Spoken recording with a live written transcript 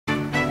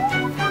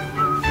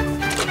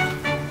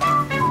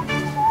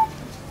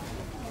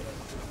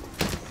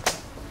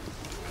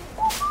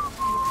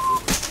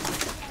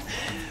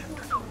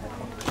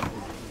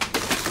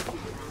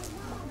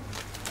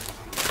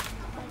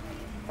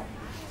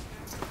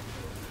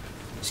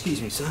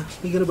Excuse me, sir.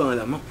 You gonna buy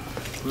that mop?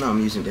 No,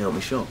 I'm using it to help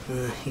me shop.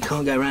 You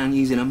can't go around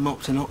using a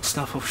mop to knock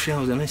stuff off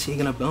shelves unless you're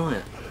gonna buy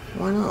it.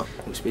 Why not?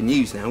 It's been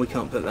used now. We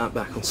can't put that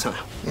back on sale.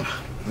 Yeah,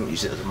 I don't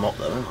use it as a mop,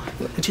 though, am I?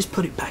 Look, just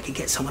put it back and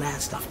get someone to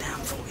hand stuff down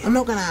for you. I'm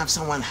not going to have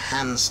someone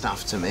hand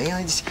stuff to me.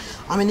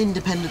 I'm an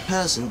independent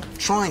person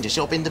trying to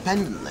shop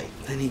independently.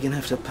 Then you're gonna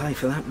have to pay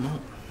for that mop.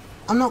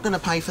 I'm not going to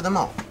pay for the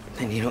mop.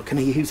 Then you're not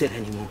gonna use it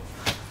anymore.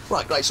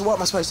 Right, great. So what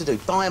am I supposed to do?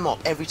 Buy a mop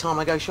every time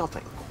I go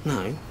shopping?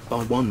 No,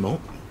 buy one mop,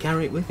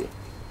 carry it with you.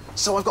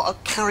 So I've got to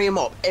carry a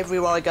mop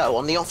everywhere I go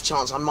on the off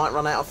chance I might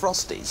run out of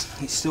Frosties?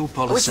 It's still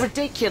policy. Oh, it's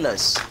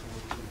ridiculous.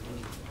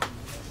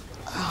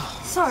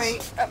 Sorry,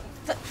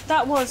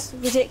 that was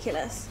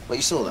ridiculous. Well,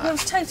 you saw that? It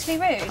was totally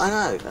rude.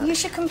 I know. You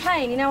should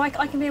complain. You know, I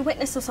can be a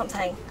witness or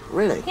something.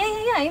 Really?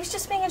 Yeah. He was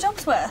just being a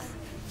job's worth.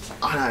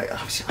 I know.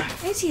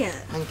 Idiot.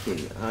 Thank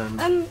you.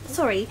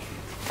 Sorry.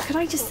 Could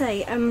I just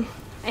say, I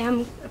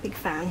am a big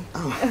fan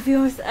of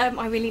yours.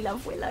 I really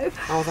love Willow.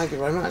 Oh, thank you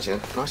very much.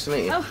 Nice to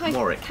meet you. Oh, hi,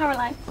 Warwick.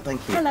 Caroline. Oh,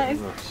 thank you Hello. very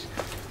much.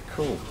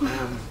 Cool.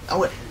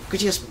 Wait,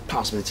 could you just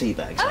pass me the tea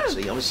bags,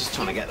 actually? I was just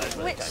trying to get those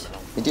ready.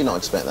 You do not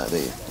expect that, do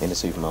you, in a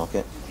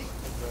supermarket?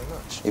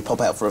 You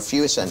pop out for a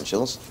few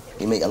essentials,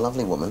 you meet a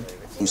lovely woman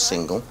who's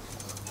single,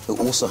 who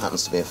also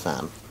happens to be a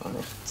fan.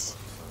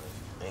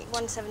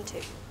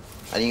 172.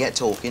 And you get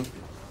talking.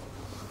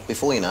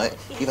 Before you know it,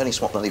 you've only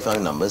swapped bloody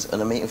phone numbers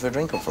and a meeting for a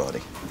drink on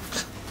Friday.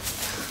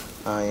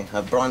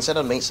 Brian said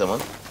I'd meet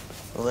someone.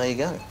 Well, there you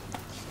go.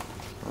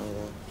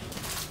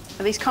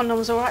 Are these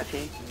condoms all right for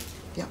you?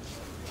 Yeah.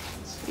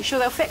 You sure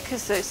they'll fit?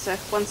 Because it's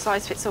one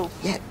size fits all.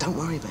 Yeah, don't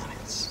worry about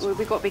it. Well,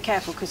 we've got to be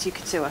careful because you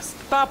could sue us.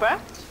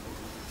 Barbara,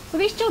 will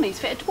these Johnnies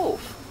fit a dwarf?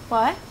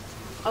 Why?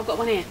 I've got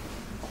one here.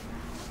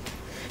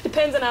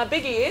 Depends on how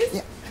big he is.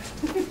 Yeah.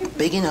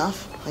 Big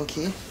enough, thank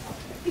you.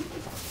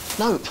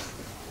 No.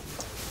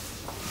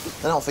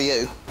 They're not for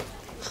you.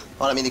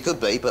 Well, I mean, they could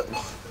be, but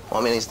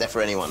well, I mean, it's there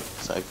for anyone.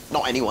 So,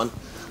 not anyone.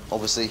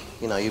 Obviously,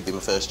 you know, you'd be my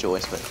first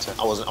choice, but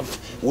I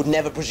would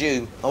never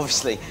presume,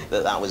 obviously,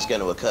 that was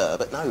going to occur.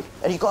 But no,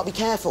 and you've got to be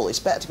careful. It's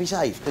better to be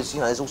safe because, you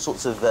know, there's all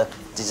sorts of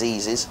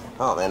diseases,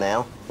 aren't there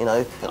now? You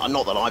know,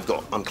 not that I've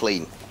got. I'm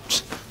clean.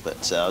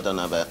 But I don't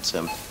know about...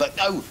 But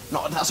no,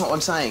 that's not what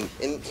I'm saying.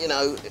 You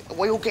know,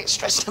 we all get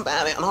stressed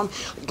about it, and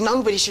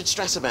nobody should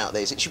stress about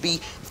this. It should be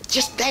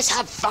just, let's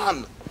have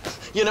fun.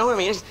 You know what I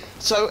mean?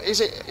 So,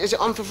 is it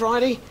on for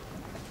Friday?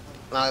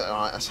 No,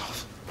 all right, that's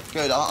off.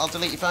 Good, I'll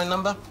delete your phone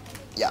number.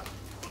 Yeah.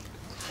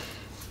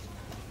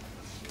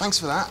 Thanks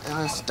for that.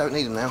 I don't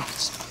need them now.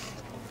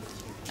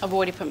 I've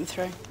already put them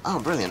through. Oh,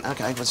 brilliant.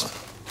 OK, that's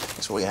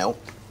for your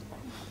help.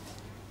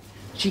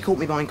 She caught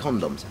me buying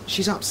condoms.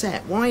 She's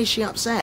upset. Why is she upset?